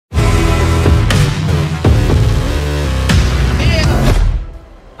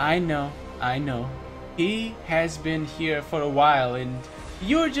I know. He has been here for a while, and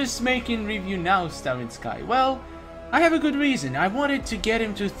you're just making review now, StarInSky. Well, I have a good reason. I wanted to get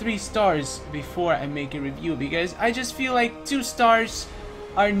him to 3 stars before I make a review, because I just feel like 2 stars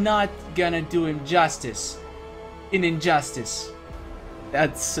are not gonna do him justice in Injustice.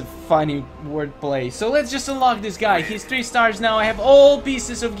 That's a funny wordplay. So let's just unlock this guy. He's 3 stars now. I have all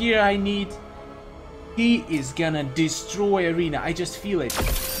pieces of gear I need. He is gonna destroy Arena. I just feel it.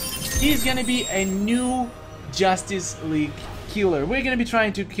 He's gonna be a new Justice League killer. We're gonna be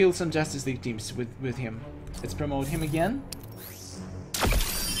trying to kill some Justice League teams with him. Let's promote him again.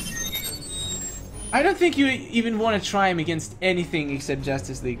 I don't think you even want to try him against anything except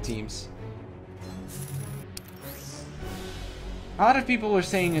Justice League teams. A lot of people were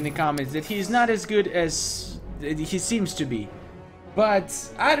saying in the comments that he's not as good as he seems to be.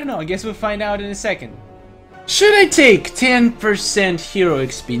 But, I don't know, I guess we'll find out in a second. Should I take 10% hero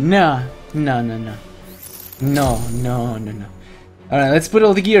XP? No. Alright, let's put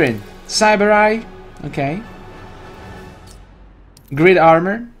all the gear in. Cyber Eye, okay. Grid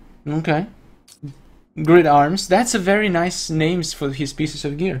Armor, okay. Grid Arms, that's a very nice names for his pieces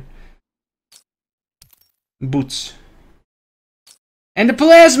of gear. Boots. And the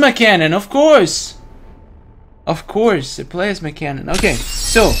Plasma Cannon, of course! Of course, a Plasma Cannon. Okay,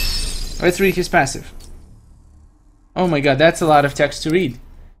 so, let's read his passive. Oh my god, that's a lot of text to read.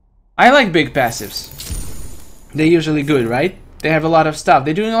 I like big passives. They're usually good, right? They have a lot of stuff.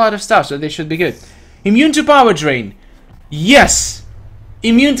 They're doing a lot of stuff, so they should be good. Immune to Power Drain. Yes!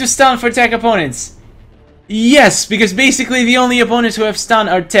 Immune to stun for tech opponents. Yes, because basically the only opponents who have stun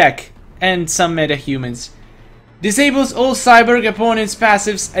are tech and some meta humans. Disables all Cyborg opponents'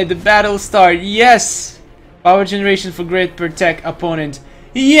 passives at the battle start. Yes! Power generation for grid per tech opponent.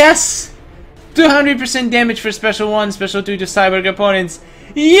 Yes! 200% damage for special 1, special 2 to Cyborg opponents.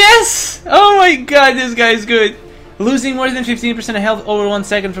 Yes! Oh my god, this guy is good. Losing more than 15% of health over 1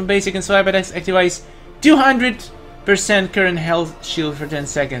 second from basic and swipe attacks activates 200% current health shield for 10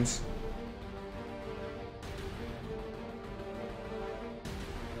 seconds.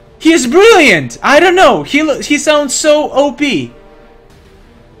 He is brilliant! I don't know, he sounds so OP.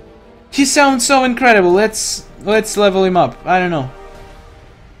 He sounds so incredible. Let's level him up. I don't know.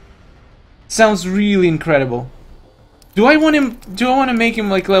 Sounds really incredible. Do I want to make him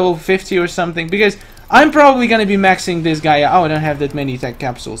like level 50 or something? Because I'm probably gonna be maxing this guy out. Oh, I don't have that many tech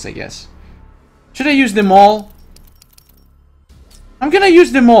capsules, I guess. Should I use them all? I'm gonna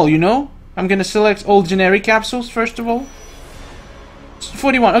use them all, you know? I'm gonna select all generic capsules first of all.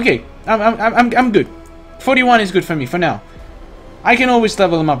 41. Okay, I'm good. 41 is good for me for now. I can always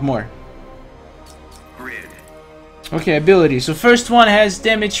level him up more. Grid. Okay, ability. So first one has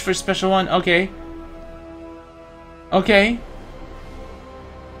damage for special 1. Okay. Okay.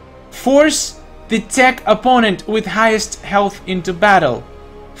 Force the tech opponent with highest health into battle.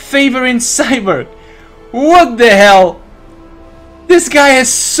 Favoring Cyborg. What the hell? This guy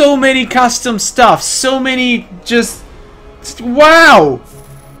has so many custom stuff. So many just... Wow!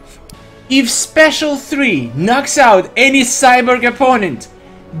 If Special 3 knocks out any Cyborg opponent,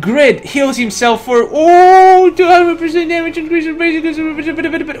 Grid heals himself for 200% damage increase in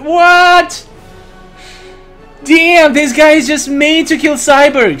basic. What? Damn, this guy is just made to kill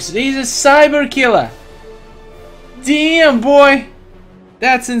Cyborgs. He's a Cyber killer. Damn, boy.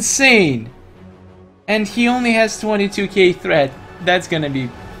 That's insane. And he only has 22k threat. That's gonna be...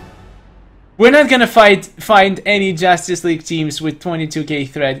 We're not gonna find any Justice League teams with 22k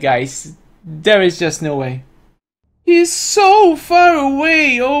threat, guys. There is just no way. He's so far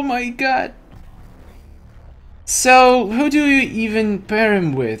away, oh my god. So, who do you even pair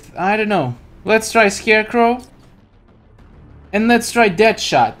him with? I don't know. Let's try Scarecrow. And let's try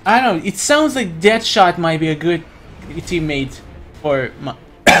Deadshot. I don't know, it sounds like Deadshot might be a good teammate for my...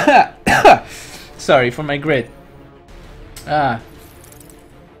 Sorry, for my grid.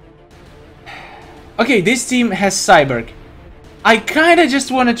 Okay, this team has Cyborg. I kinda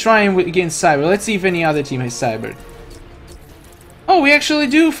just wanna try him against Cyborg. Let's see if any other team has Cyborg. Oh, we actually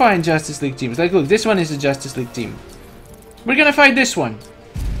do find Justice League teams. Like, look, this one is a Justice League team. We're gonna fight this one.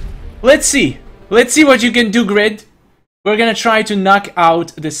 Let's see. Let's see what you can do, Grid. We're gonna try to knock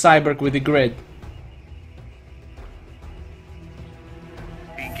out the Cyborg with the Grid.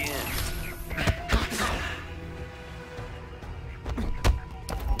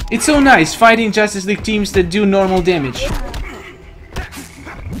 It's so nice fighting Justice League teams that do normal damage.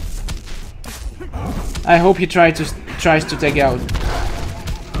 I hope he tries to take out.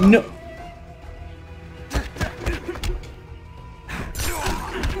 No.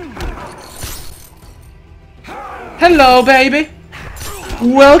 Hello, baby.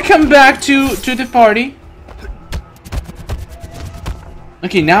 Welcome back to the party.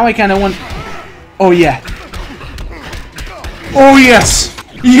 Okay, now I kind of want... Oh, yeah. Oh, yes!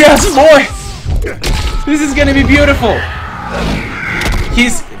 Yes, boy! This is gonna be beautiful.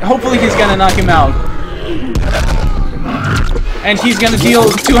 Hopefully he's gonna knock him out. And he's gonna deal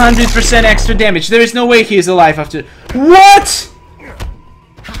 200% extra damage. There is no way he is alive after... What?!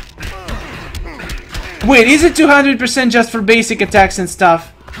 Wait, is it 200% just for basic attacks and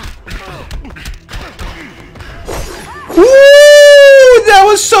stuff? Woo! That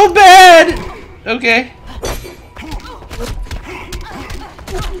was so bad! Okay.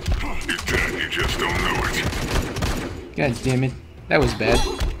 You just don't know it. God damn it. That was bad.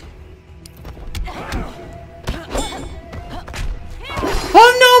 Oh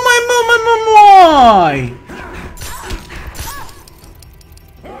no, my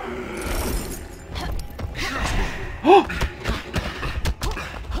Oh!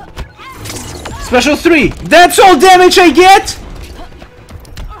 Special 3! That's all damage I get?!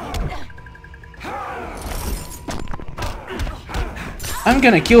 I'm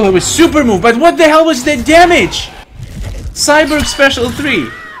gonna kill her with super move, but what the hell was that damage? Cyborg special 3.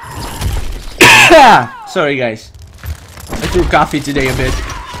 Sorry guys. I threw coffee today a bit.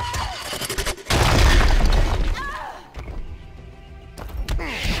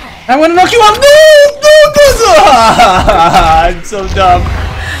 I wanna knock you off! No! I'm so dumb.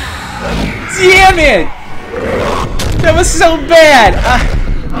 Damn it! That was so bad!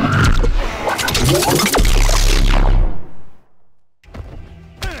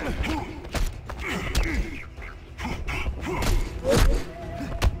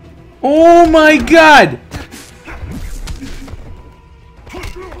 Oh my god!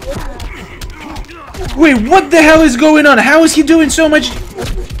 Wait, what the hell is going on? How is he doing so much?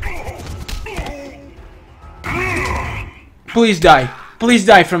 Please die. Please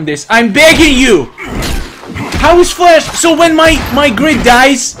die from this. I'm begging you! How is Flash? So when my grid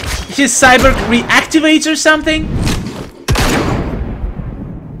dies, his cyborg reactivates or something?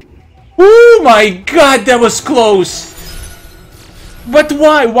 Oh my god, that was close! But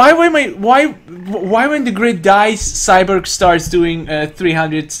why? Why when the grid dies, Cyborg starts doing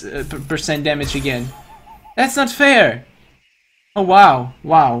 300% damage again? That's not fair. Oh wow,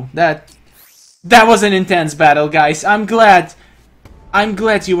 wow, that was an intense battle, guys. I'm glad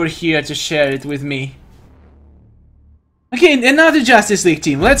you were here to share it with me. Okay, another Justice League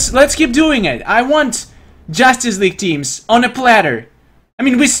team. Let's keep doing it. I want Justice League teams on a platter. I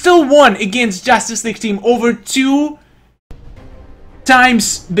mean, we still won against Justice League team over 2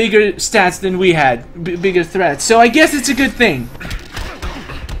 times bigger stats than we had, bigger threats. So I guess it's a good thing.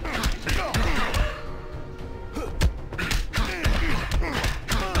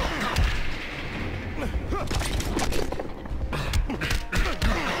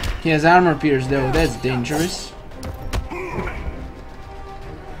 He has armor pierce though, that's dangerous.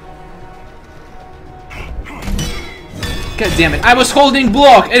 God damn it, I was holding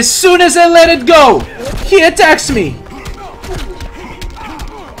block. As soon as I let it go, he attacks me.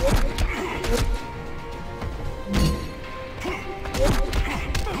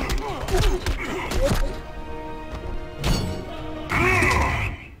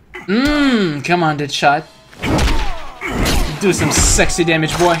 Come on, that shot. Do some sexy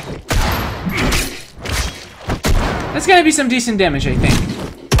damage, boy. That's gonna be some decent damage, I think.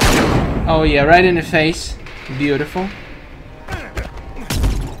 Oh yeah, right in the face. Beautiful.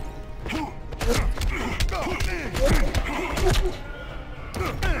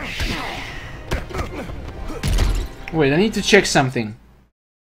 Wait, I need to check something.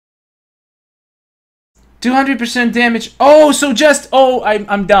 200% damage. Oh, so just... Oh,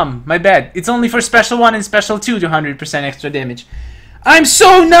 I'm dumb. My bad. It's only for Special 1 and Special 2, 200% extra damage. I'm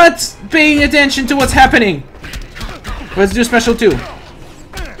so not paying attention to what's happening. Let's do Special 2.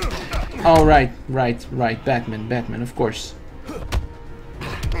 Oh, right. Batman, of course.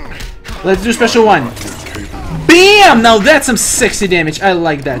 Let's do Special 1. Bam! Now that's some sexy damage. I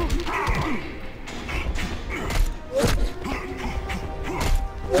like that.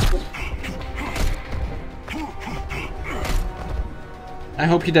 I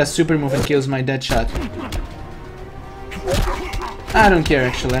hope he does super move and kills my dead shot. I don't care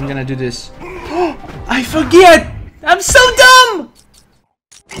actually, I'm gonna do this. I forget! I'm so dumb!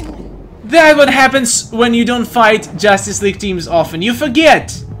 That's what happens when you don't fight Justice League teams often. You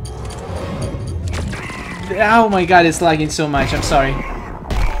forget! Oh my god, it's lagging so much, I'm sorry.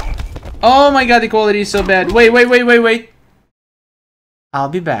 Oh my god, the quality is so bad. Wait. I'll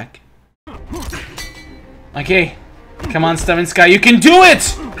be back. Okay. Come on, StarInSky, you can do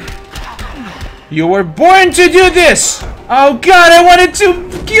it! You were born to do this! Oh god, I wanted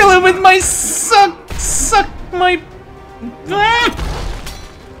to kill him with my my... Ah!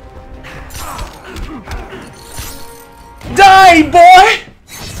 Die, boy!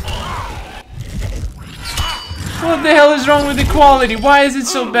 What the hell is wrong with the quality? Why is it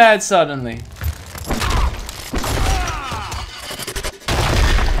so bad suddenly?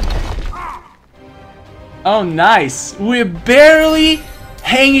 Oh, nice. We're barely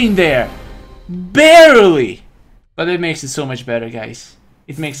hanging there. Barely. But it makes it so much better, guys.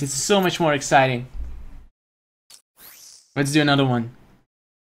 It makes it so much more exciting. Let's do another one.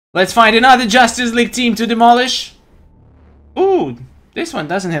 Let's find another Justice League team to demolish. Ooh, this one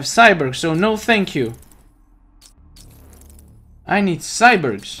doesn't have Cyborg, so no thank you. I need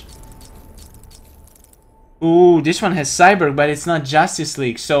Cyborgs. Ooh, this one has Cyborg, but it's not Justice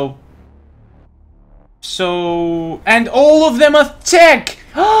League, so... And all of them are tech!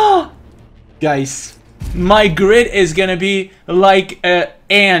 Guys, my grid is gonna be like an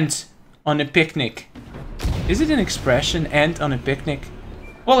ant on a picnic. Is it an expression, ant on a picnic?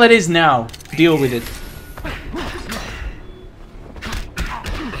 Well, it is now. Deal with it.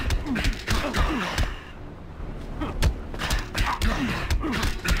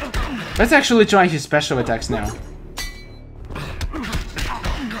 Let's actually try his special attacks now.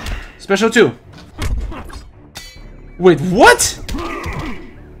 Special 2. Wait, what?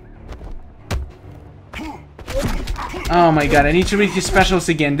 Oh my god, I need to read his specials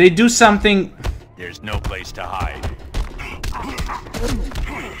again. They do something... There's no place to hide.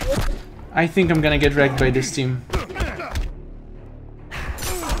 I think I'm gonna get wrecked by this team.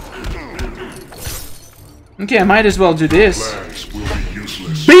 Okay, I might as well do this.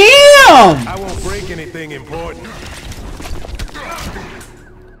 BAM! I won't break anything important.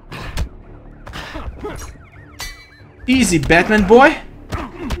 Easy, Batman boy.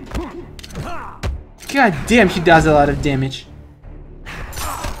 God damn, he does a lot of damage.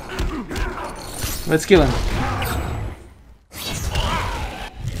 Let's kill him.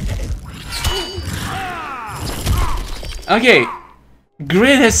 Okay,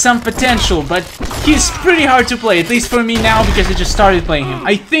 Grid has some potential, but he's pretty hard to play, at least for me now, because I just started playing him.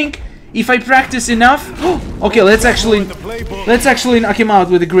 I think if I practice enough... Okay, let's actually knock him out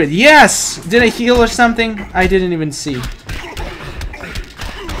with the Grid. Yes! Did I heal or something? I didn't even see.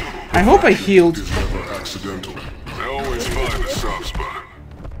 I hope I healed. Accidental. I always find a soft spot.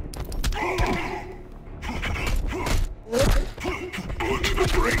 Bullet to the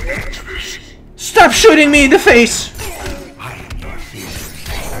brain into this. Stop shooting me in the face!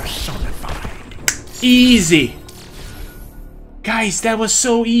 Easy. Guys, that was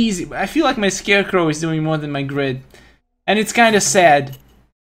so easy. I feel like my Scarecrow is doing more than my Grid. And it's kind of sad.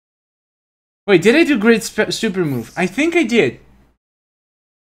 Wait, did I do Grid super move? I think I did.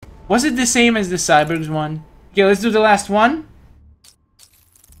 Was it the same as the Cyborg's one? Okay, let's do the last one.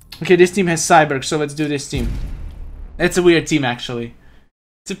 Okay, this team has Cyborg, so let's do this team. That's a weird team, actually.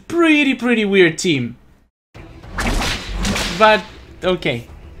 It's a pretty weird team. But, okay.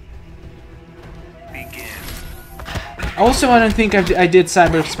 Also, I don't think I did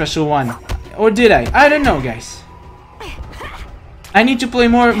Cyborg Special 1. Or did I? I don't know, guys. I need to play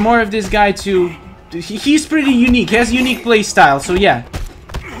more of this guy to... He's pretty unique. He has a unique play style, so yeah.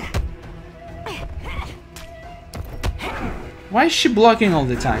 Why is she blocking all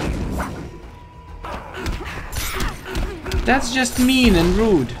the time? That's just mean and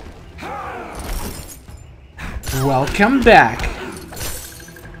rude. Welcome back.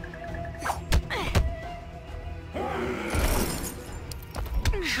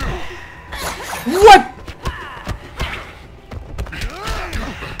 What?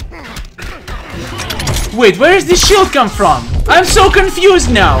 Wait, where does this shield come from? I'm so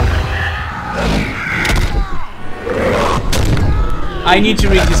confused now. I need to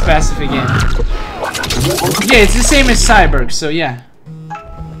read this passive again. Yeah, it's the same as Cyborg, so yeah.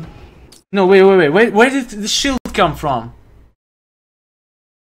 No, wait. Where did the shield come from?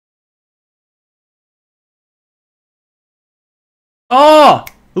 Oh!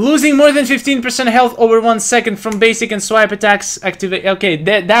 Losing more than 15% health over 1 second from basic and swipe attacks activate. Okay,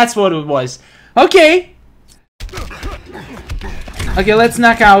 that's what it was. Okay! Okay, let's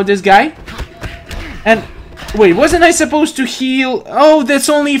knock out this guy. And... Wait, wasn't I supposed to heal? Oh, that's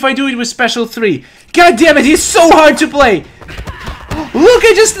only if I do it with special 3. God damn it, he's so hard to play! Look,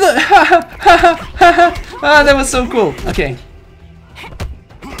 I just... Ah, that was so cool. Okay.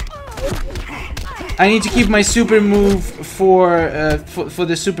 I need to keep my super move for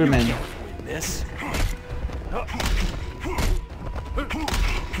the Superman. This.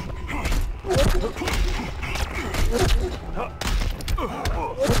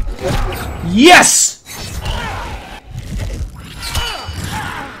 Yes!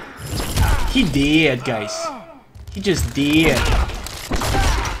 He did, guys. He just did.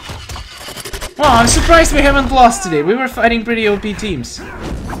 Wow, I'm surprised we haven't lost today. We were fighting pretty OP teams.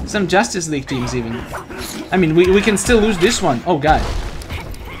 Some Justice League teams, even. I mean, we can still lose this one. Oh, God.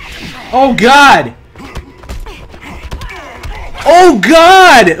 Oh, God! Oh,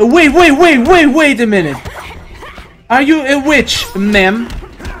 God! Wait a minute. Are you a witch, ma'am?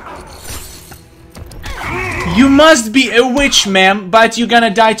 You must be a witch, ma'am, but you're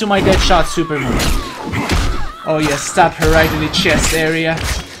gonna die to my Deadshot Superman. Oh, yes, stab her right in the chest area.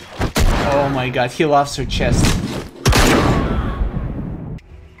 Oh my God, he loves her chest.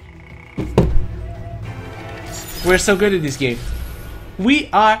 We're so good at this game. We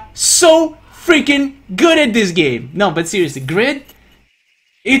are so freaking good at this game. No, but seriously, Grid,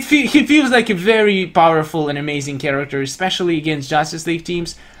 he feels like a very powerful and amazing character, especially against Justice League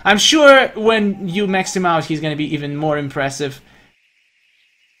teams. I'm sure when you max him out, he's gonna be even more impressive.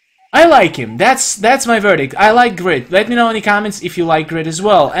 I like him. That's my verdict. I like Grid. Let me know in the comments if you like Grid as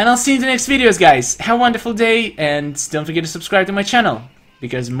well. And I'll see you in the next videos, guys. Have a wonderful day, and don't forget to subscribe to my channel,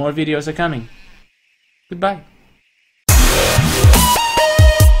 because more videos are coming. Goodbye.